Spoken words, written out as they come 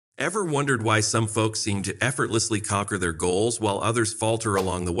Ever wondered why some folks seem to effortlessly conquer their goals while others falter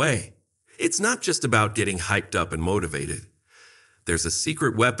along the way? It's not just about getting hyped up and motivated. There's a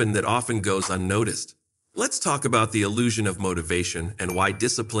secret weapon that often goes unnoticed. Let's talk about the illusion of motivation and why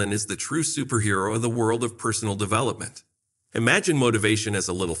discipline is the true superhero of the world of personal development. Imagine motivation as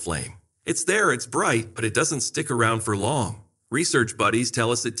a little flame. It's there, it's bright, but it doesn't stick around for long. Research buddies tell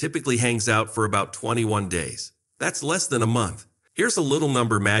us it typically hangs out for about 21 days. That's less than a month. Here's a little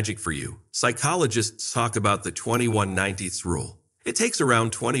number magic for you. Psychologists talk about the 21-90th rule. It takes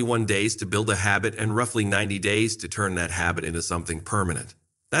around 21 days to build a habit and roughly 90 days to turn that habit into something permanent.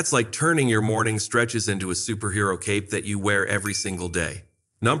 That's like turning your morning stretches into a superhero cape that you wear every single day.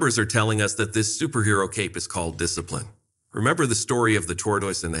 Numbers are telling us that this superhero cape is called discipline. Remember the story of the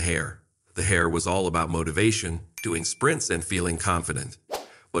tortoise and the hare. The hare was all about motivation, doing sprints and feeling confident.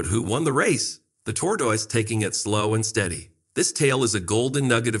 But who won the race? The tortoise, taking it slow and steady. This tale is a golden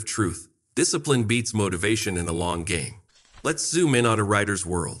nugget of truth. Discipline beats motivation in a long game. Let's zoom in on a writer's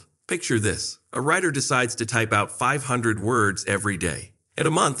world. Picture this. A writer decides to type out 500 words every day. In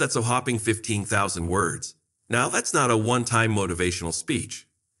a month, that's a whopping 15,000 words. Now, that's not a one-time motivational speech.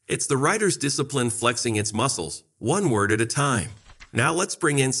 It's the writer's discipline flexing its muscles, one word at a time. Now let's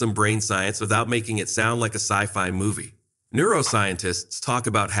bring in some brain science without making it sound like a sci-fi movie. Neuroscientists talk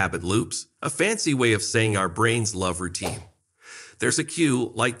about habit loops, a fancy way of saying our brains love routine. There's a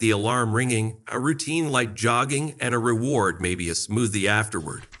cue, like the alarm ringing, a routine like jogging, and a reward, maybe a smoothie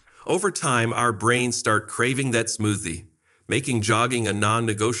afterward. Over time, our brains start craving that smoothie, making jogging a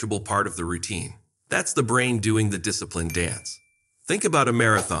non-negotiable part of the routine. That's the brain doing the discipline dance. Think about a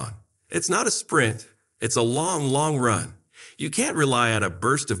marathon. It's not a sprint, it's a long, long run. You can't rely on a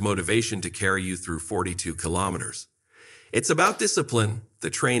burst of motivation to carry you through 42 kilometers. It's about discipline, the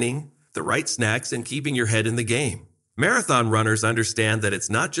training, the right snacks, and keeping your head in the game. Marathon runners understand that it's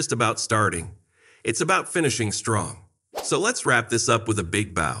not just about starting, it's about finishing strong. So let's wrap this up with a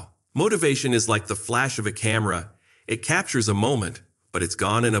big bow. Motivation is like the flash of a camera. It captures a moment, but it's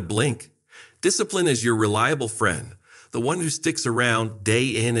gone in a blink. Discipline is your reliable friend, the one who sticks around day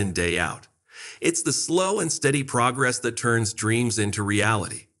in and day out. It's the slow and steady progress that turns dreams into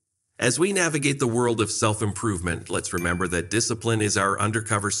reality. As we navigate the world of self-improvement, let's remember that discipline is our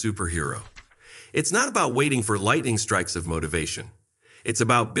undercover superhero. It's not about waiting for lightning strikes of motivation. It's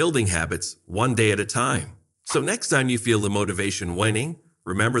about building habits one day at a time. So next time you feel the motivation waning,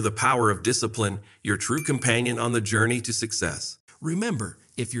 remember the power of discipline, your true companion on the journey to success. Remember,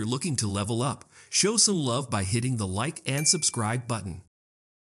 if you're looking to level up, show some love by hitting the like and subscribe button.